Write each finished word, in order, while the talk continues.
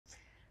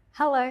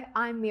Hello,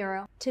 I'm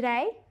Mira.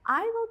 Today,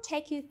 I will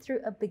take you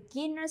through a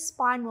beginner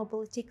spine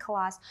mobility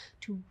class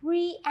to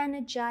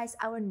re-energize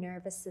our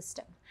nervous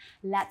system.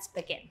 Let's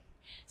begin.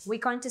 We're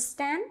going to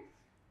stand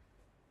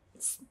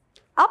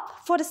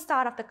up for the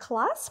start of the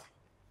class.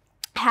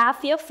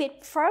 Have your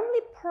feet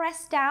firmly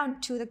pressed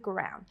down to the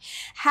ground.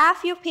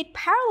 Have your feet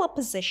parallel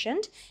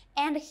positioned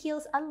and the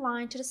heels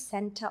aligned to the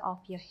center of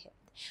your hip.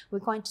 We're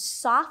going to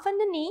soften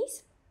the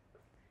knees,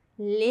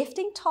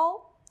 lifting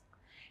tall.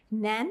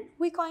 Then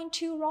we're going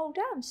to roll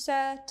down.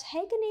 So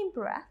take an in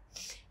breath.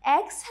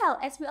 Exhale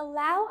as we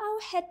allow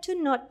our head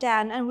to nod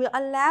down and we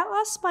allow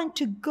our spine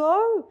to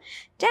go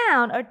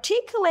down,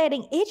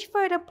 articulating each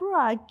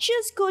vertebra.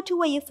 Just go to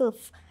where you feel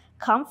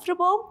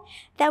comfortable.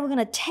 Then we're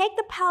going to take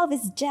the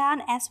pelvis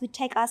down as we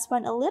take our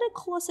spine a little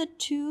closer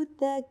to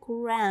the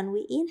ground.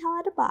 We inhale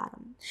at the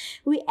bottom.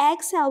 We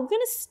exhale. We're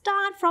going to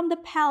start from the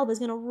pelvis.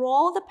 We're going to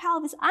roll the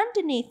pelvis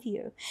underneath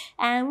you.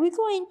 And we're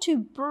going to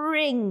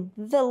bring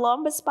the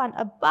lumbar spine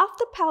above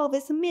the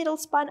pelvis, middle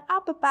spine,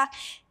 upper back,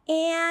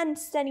 and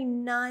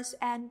standing nice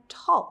and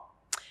tall.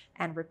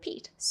 And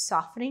repeat,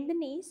 softening the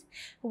knees.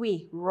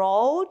 We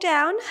roll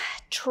down,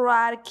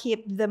 try to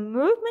keep the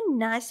movement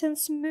nice and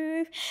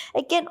smooth.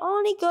 Again,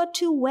 only go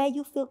to where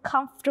you feel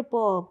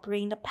comfortable.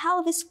 Bring the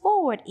pelvis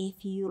forward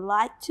if you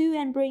like to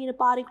and bring the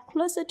body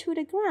closer to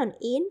the ground.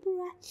 In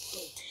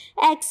breath.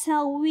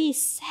 Exhale, we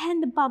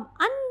send the bum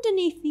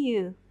underneath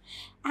you.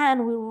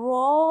 And we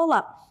roll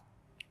up,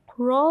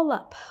 roll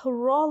up,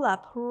 roll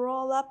up,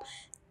 roll up,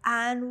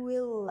 and we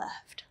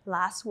lift.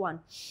 Last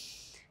one.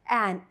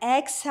 And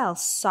exhale,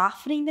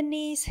 softening the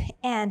knees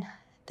and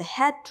the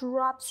head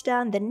drops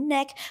down, the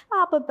neck,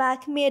 upper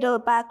back, middle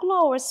back,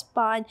 lower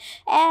spine,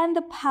 and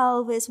the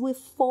pelvis. We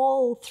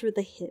fold through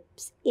the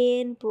hips.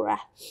 In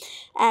breath.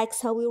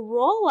 Exhale, we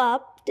roll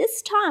up.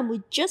 This time,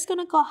 we're just going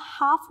to go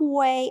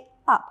halfway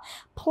up.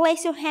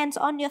 Place your hands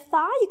on your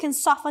thigh. You can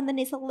soften the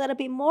knees a little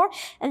bit more.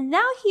 And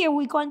now here,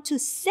 we're going to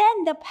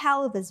send the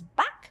pelvis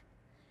back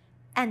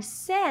and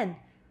send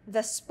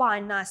the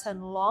spine nice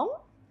and long.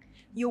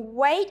 Your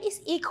weight is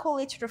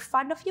equally to the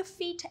front of your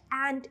feet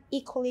and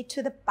equally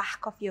to the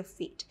back of your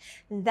feet.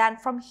 And then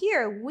from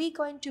here, we're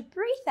going to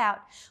breathe out.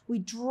 We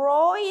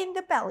draw in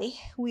the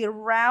belly. We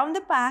round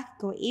the back,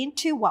 go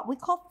into what we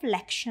call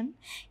flexion.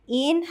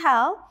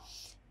 Inhale,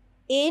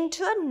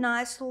 into a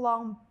nice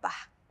long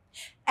back.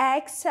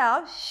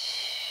 Exhale,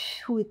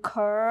 we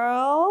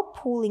curl,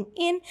 pulling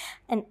in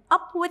and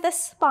up with the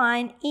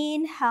spine.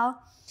 Inhale,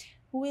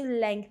 we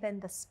lengthen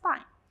the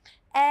spine.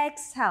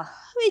 Exhale,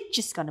 we're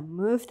just going to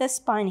move the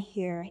spine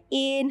here.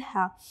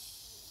 Inhale.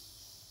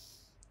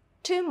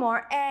 Two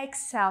more.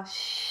 Exhale.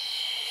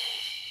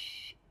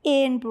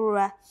 In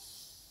breath.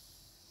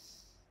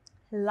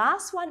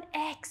 Last one.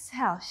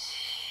 Exhale.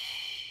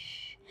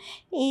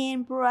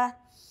 In breath.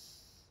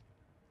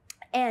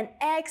 And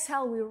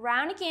exhale, we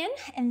round again.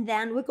 And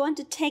then we're going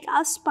to take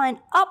our spine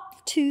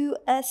up to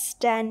a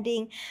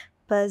standing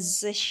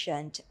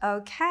positioned.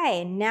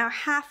 Okay, now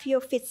have your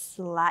feet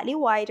slightly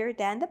wider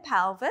than the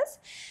pelvis.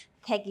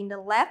 Taking the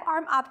left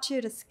arm up to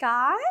the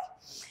sky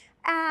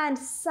and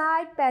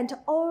side bend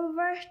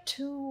over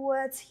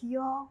towards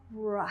your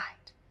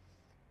right.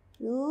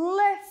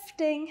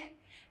 Lifting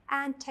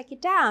and take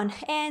it down.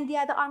 And the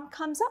other arm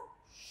comes up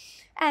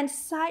and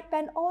side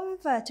bend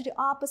over to the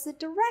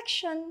opposite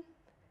direction.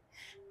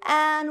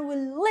 And we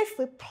lift,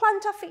 we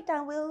plant our feet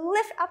down, we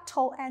lift up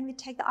tall and we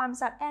take the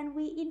arms out and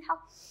we inhale.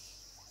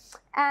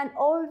 And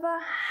over.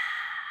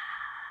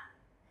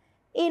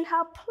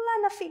 Inhale,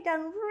 plant the feet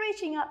down,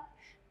 reaching up.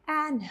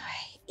 And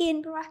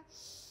in breath.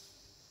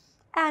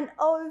 And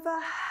over.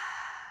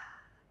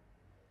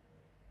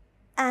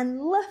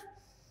 And lift.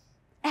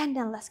 And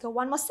then let's go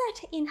one more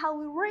set. Inhale,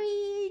 we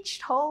reach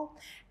tall.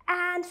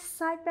 And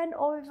side bend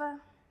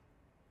over.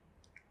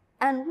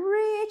 And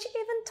reach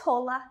even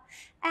taller.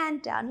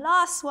 And down.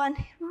 Last one.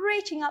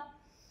 Reaching up.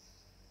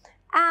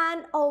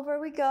 And over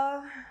we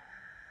go.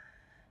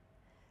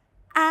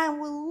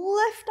 And we'll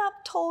lift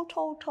up tall,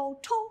 tall, tall,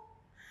 tall.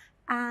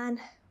 And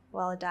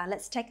well done.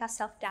 Let's take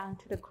ourselves down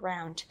to the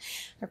ground.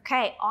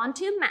 Okay,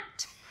 onto your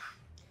mat.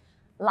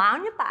 Lie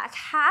on your back.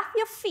 Have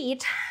your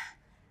feet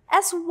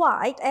as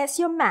wide as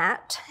your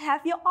mat.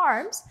 Have your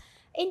arms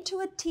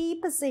into a T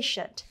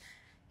position.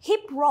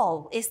 Hip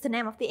roll is the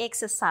name of the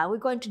exercise. We're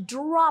going to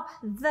drop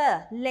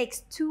the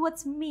legs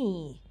towards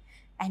me.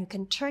 And you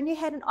can turn your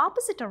head in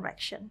opposite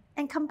direction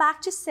and come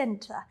back to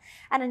center.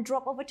 And then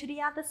drop over to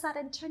the other side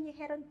and turn your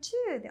head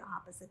onto the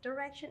opposite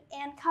direction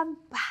and come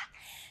back.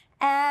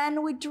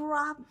 And we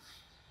drop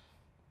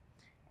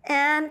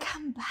and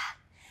come back.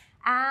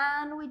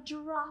 And we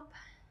drop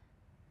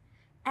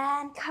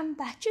and come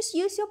back. Just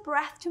use your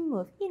breath to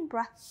move. In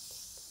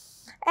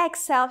breath.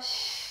 Exhale.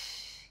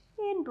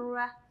 In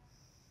breath.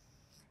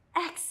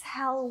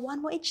 Exhale.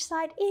 One more each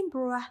side. In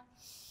breath.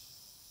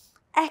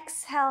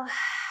 Exhale.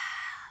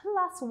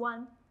 Last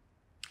one.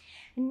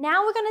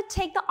 Now we're going to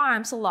take the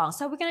arms along.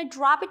 So we're going to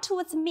drop it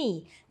towards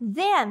me.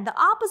 Then the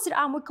opposite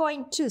arm, we're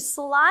going to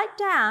slide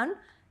down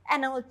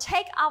and then we'll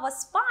take our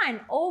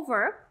spine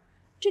over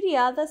to the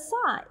other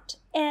side.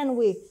 And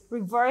we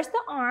reverse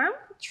the arm,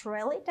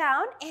 trail it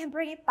down, and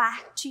bring it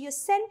back to your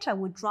center.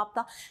 We drop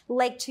the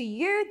leg to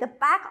you. The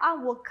back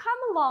arm will come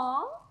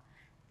along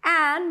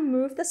and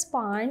move the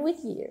spine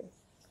with you.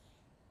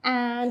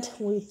 And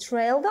we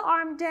trail the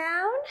arm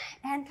down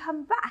and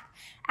come back.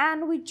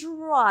 And we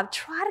drop.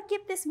 Try to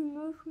keep this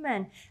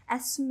movement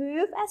as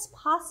smooth as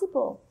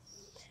possible.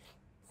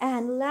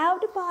 And allow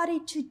the body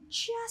to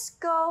just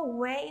go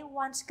where it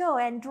wants to go.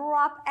 And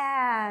drop,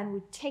 and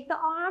we take the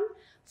arm,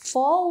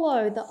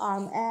 follow the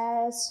arm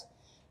as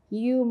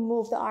you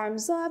move the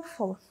arms up.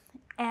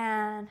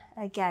 And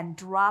again,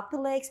 drop the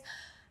legs,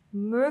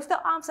 move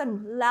the arms,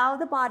 and allow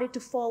the body to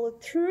follow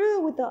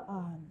through with the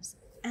arms.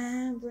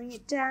 And bring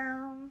it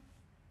down.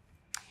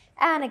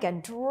 And again,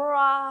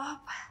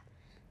 drop.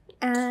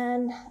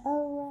 And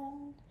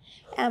around.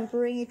 And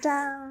bring it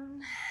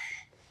down.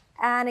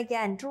 And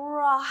again,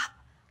 drop.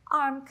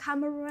 Arm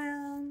come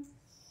around.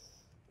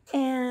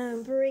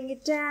 And bring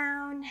it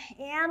down.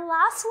 And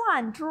last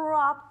one,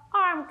 drop.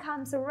 Arm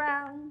comes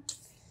around.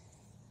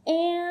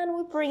 And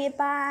we bring it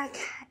back.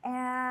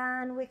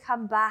 And we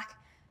come back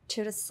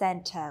to the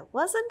center.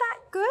 Wasn't that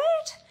good?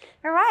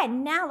 All right,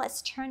 now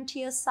let's turn to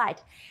your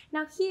side.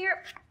 Now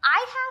here,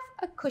 I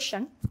have a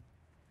cushion.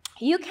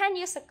 You can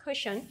use a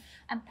cushion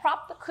and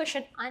prop the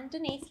cushion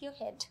underneath your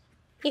head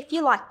if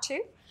you like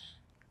to,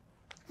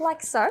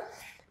 like so.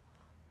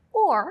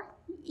 Or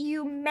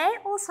you may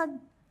also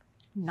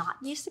not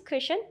use the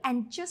cushion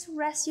and just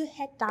rest your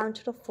head down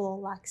to the floor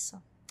like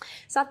so.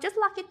 So I'm just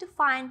lucky to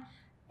find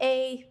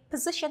a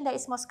position that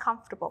is most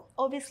comfortable.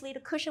 Obviously,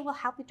 the cushion will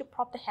help you to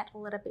prop the head a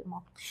little bit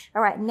more.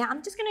 All right, now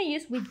I'm just gonna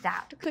use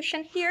without the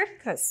cushion here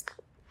because,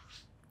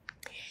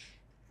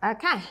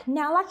 okay,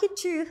 now I'd like you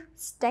to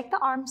stack the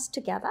arms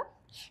together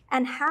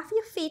and have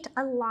your feet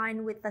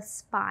aligned with the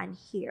spine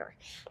here.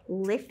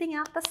 Lifting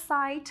out the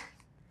side,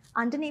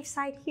 underneath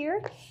side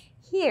here.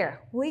 Here,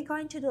 we're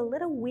going to do a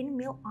little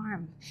windmill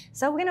arm.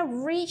 So we're gonna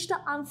reach the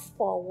arm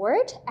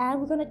forward and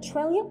we're gonna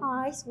trail your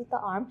eyes with the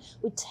arm.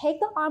 We take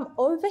the arm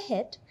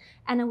overhead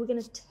and then we're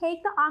gonna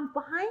take the arm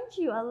behind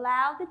you.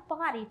 Allow the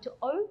body to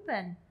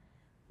open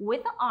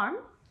with the arm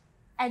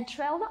and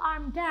trail the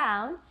arm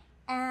down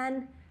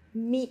and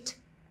meet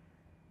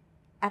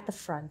at the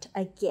front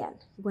again.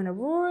 You're gonna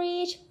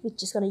reach, we're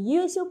just gonna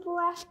use your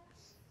breath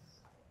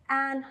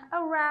and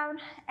around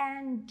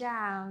and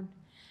down.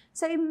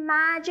 So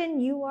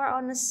imagine you are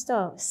on the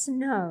snow.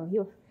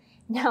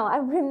 Now, I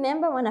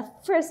remember when I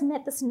first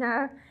met the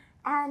snow,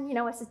 and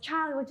as a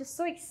child, I was just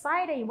so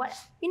excited.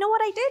 You know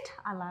what I did?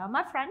 I lay on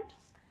my front,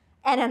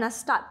 and then I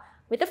start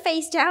with the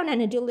face down,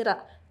 and I do a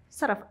little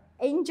sort of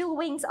angel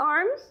wings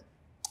arm.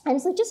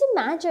 And so just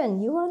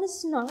imagine you are on the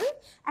snow,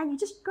 and you're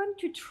just going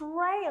to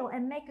trail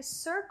and make a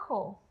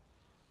circle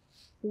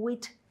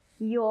with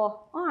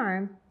your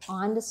arm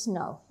on the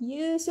snow.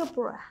 Use your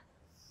breath.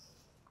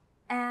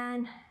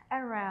 And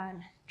around.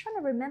 I'm trying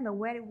to remember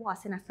where it was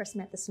when I first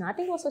met the snow. I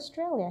think it was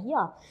Australia,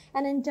 yeah.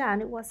 And then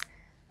down, I was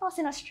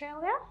in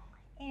Australia,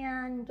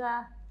 and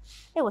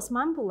it was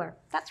Mambula.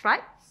 That's right.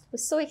 I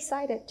was so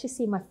excited to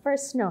see my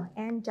first snow.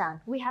 And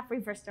down. We have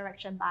reverse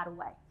direction, by the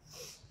way.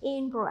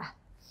 In breath.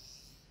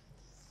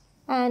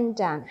 And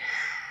down.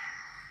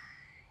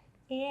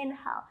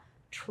 Inhale.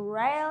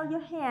 Trail your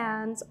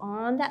hands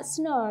on that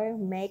snow.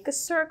 Make a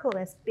circle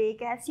as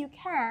big as you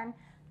can.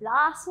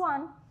 Last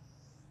one.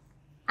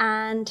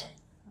 And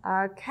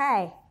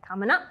okay,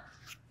 coming up.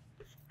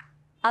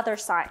 Other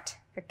side.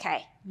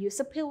 Okay, use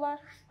a pillow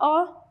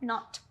or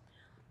not.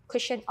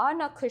 Cushion or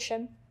not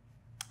cushion.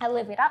 I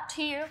leave it up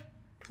to you.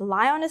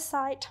 Lie on the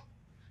side.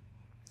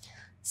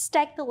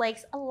 Stack the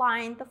legs,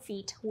 align the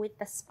feet with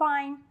the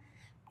spine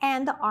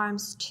and the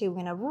arms too. We're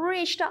gonna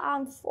reach the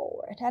arm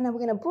forward and then we're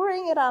gonna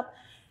bring it up.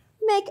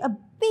 Make a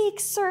big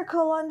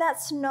circle on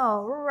that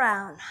snow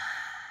around.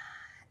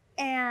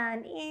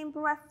 And in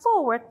breath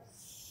forward.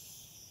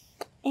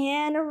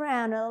 And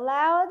around.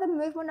 Allow the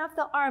movement of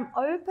the arm.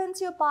 Opens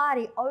your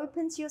body,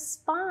 opens your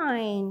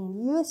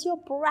spine. Use your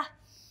breath.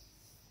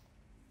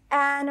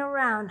 And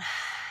around.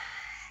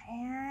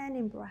 And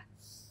in breath.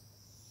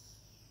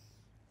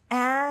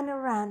 And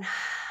around.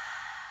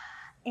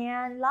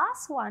 And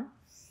last one.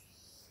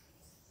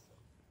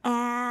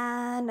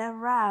 And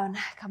around.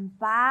 Come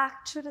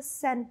back to the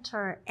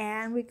center.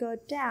 And we go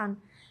down.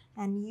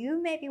 And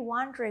you may be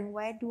wondering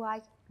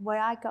where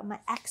I got my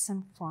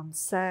accent from.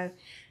 So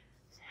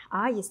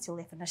I used to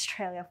live in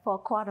Australia for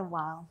quite a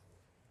while,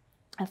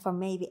 and for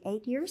maybe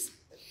 8 years.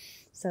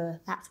 So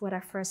that's when I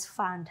first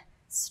found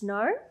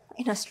snow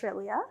in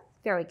Australia.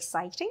 Very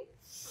exciting.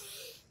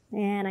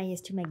 And I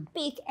used to make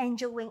big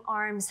angel wing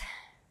arms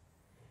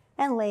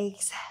and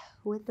legs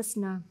with the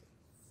snow.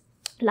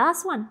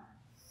 Last one.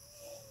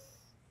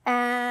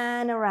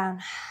 And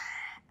around.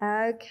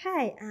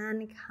 Okay,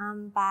 and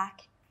come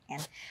back in.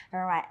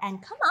 All right,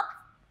 and come up.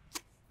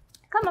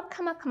 Come up,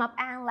 come up, come up,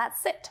 and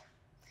let's sit.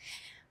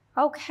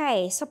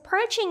 Okay, so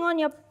perching on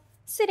your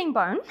sitting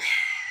bone,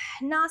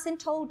 nice and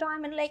tall,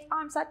 diamond leg,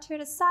 arms out to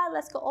the side.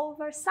 Let's go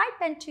over, side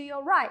bend to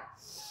your right.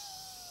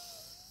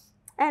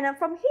 And then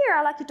from here,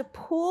 I'd like you to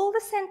pull the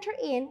center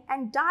in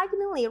and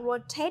diagonally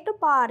rotate the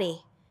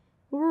body.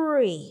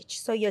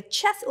 Reach. So your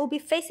chest will be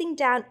facing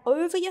down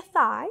over your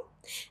thigh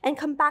and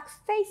come back,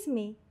 face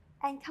me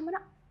and coming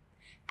up.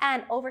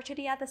 And over to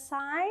the other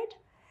side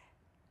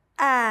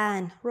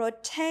and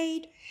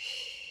rotate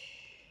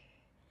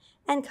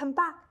and come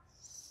back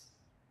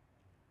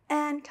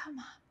and come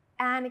up.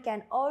 And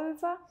again,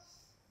 over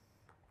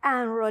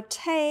and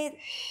rotate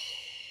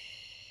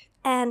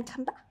and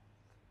come back.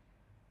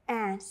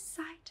 And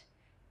side.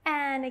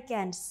 And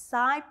again,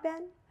 side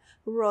bend,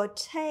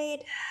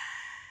 rotate,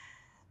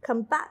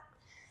 come back.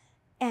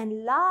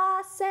 And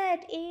last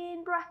set,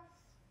 in breath.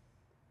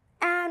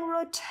 And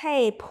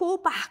rotate, pull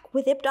back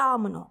with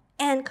abdominal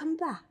and come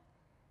back.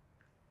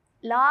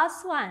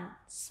 Last one,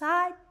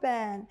 side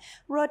bend,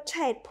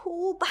 rotate,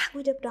 pull back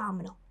with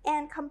abdominal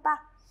and come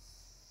back.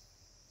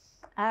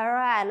 All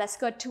right, let's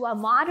go to a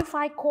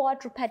modified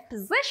quadruped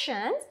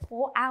position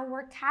for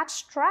our cat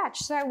stretch.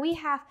 So we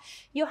have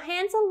your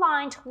hands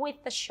aligned with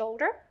the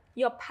shoulder.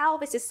 Your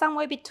pelvis is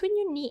somewhere between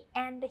your knee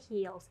and the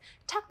heels.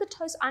 Tuck the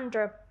toes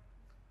under.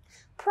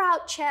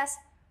 Proud chest,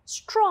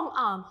 strong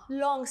arm,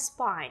 long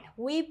spine.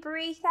 We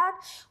breathe out.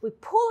 We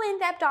pull in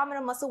the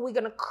abdominal muscle. We're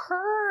going to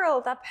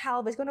curl the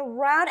pelvis. We're going to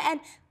round and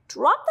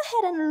drop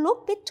the head and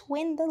look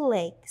between the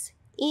legs.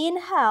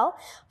 Inhale,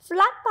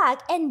 flat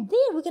back, and then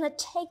we're going to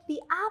take the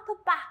upper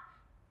back,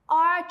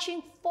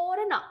 arching forward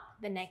and up.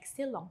 The neck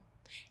still long.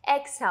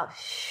 Exhale,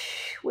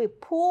 we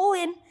pull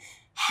in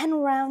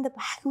and round the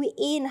back. We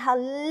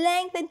inhale,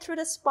 lengthen through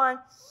the spine,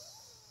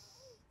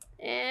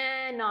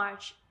 and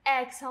arch.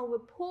 Exhale, we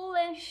pull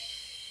in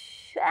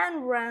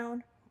and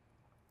round.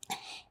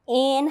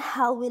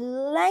 Inhale, we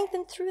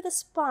lengthen through the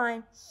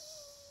spine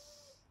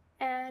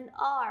and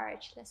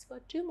arch. Let's go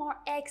 2 more.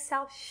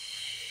 Exhale.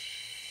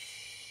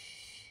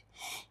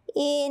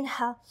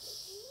 Inhale,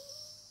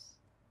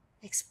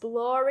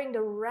 exploring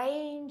the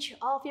range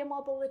of your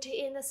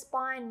mobility in the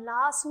spine.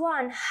 Last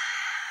one.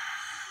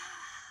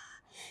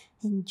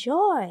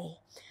 Enjoy.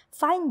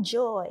 Find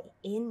joy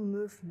in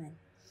movement.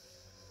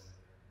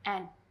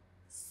 And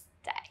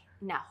stay.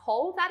 Now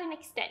hold that in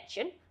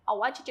extension. I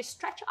want you to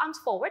stretch your arms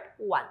forward.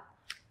 1,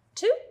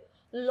 2.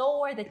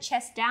 Lower the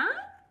chest down.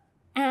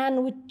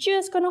 And we're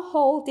just going to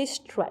hold this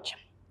stretch.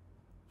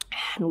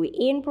 And we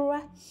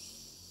in-breath.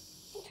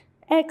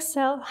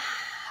 Exhale,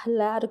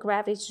 allow the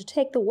gravity to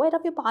take the weight of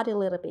your body a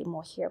little bit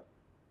more here.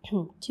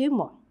 2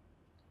 more.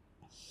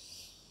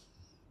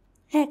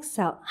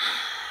 Exhale.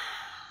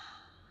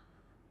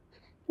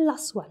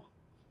 Last one.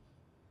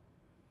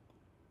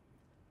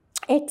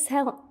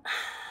 Exhale.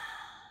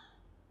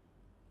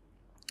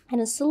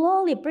 And then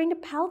slowly bring the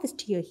pelvis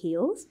to your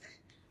heels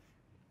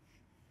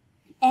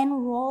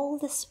and roll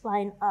the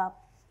spine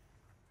up.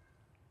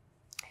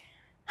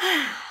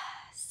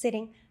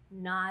 Sitting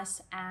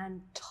nice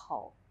and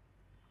tall.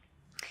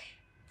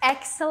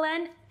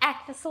 Excellent,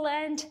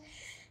 excellent.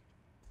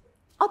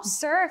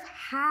 Observe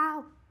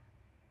how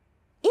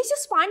is your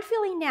spine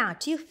feeling now?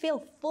 Do you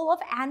feel full of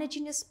energy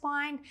in your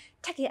spine?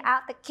 Take it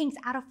out, the kinks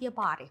out of your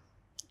body.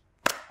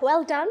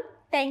 Well done.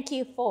 Thank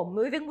you for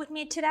moving with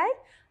me today.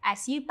 I'll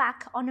see you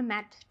back on the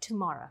mat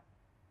tomorrow.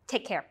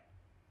 Take care.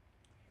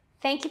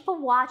 Thank you for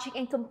watching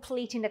and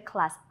completing the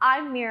class.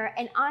 I'm Mira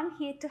and I'm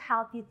here to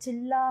help you to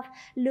love,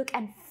 look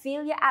and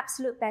feel your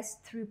absolute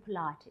best through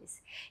Pilates.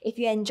 If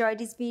you enjoyed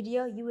this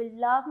video, you will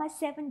love my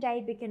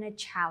 7-day beginner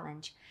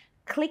challenge.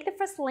 Click the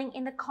first link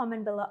in the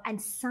comment below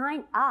and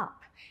sign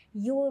up.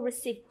 You will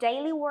receive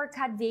daily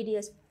workout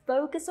videos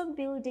focused on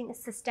building a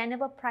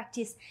sustainable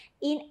practice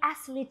in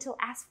as little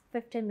as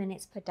 15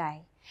 minutes per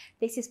day.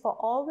 This is for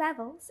all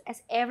levels,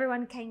 as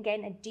everyone can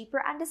gain a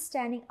deeper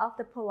understanding of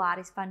the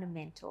Pilates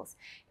fundamentals.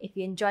 If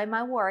you enjoy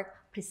my work,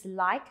 please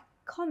like,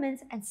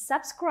 comment, and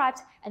subscribe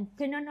and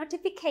turn on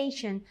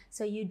notifications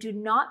so you do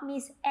not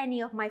miss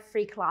any of my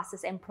free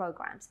classes and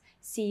programs.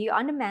 See you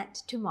on the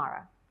mat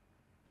tomorrow.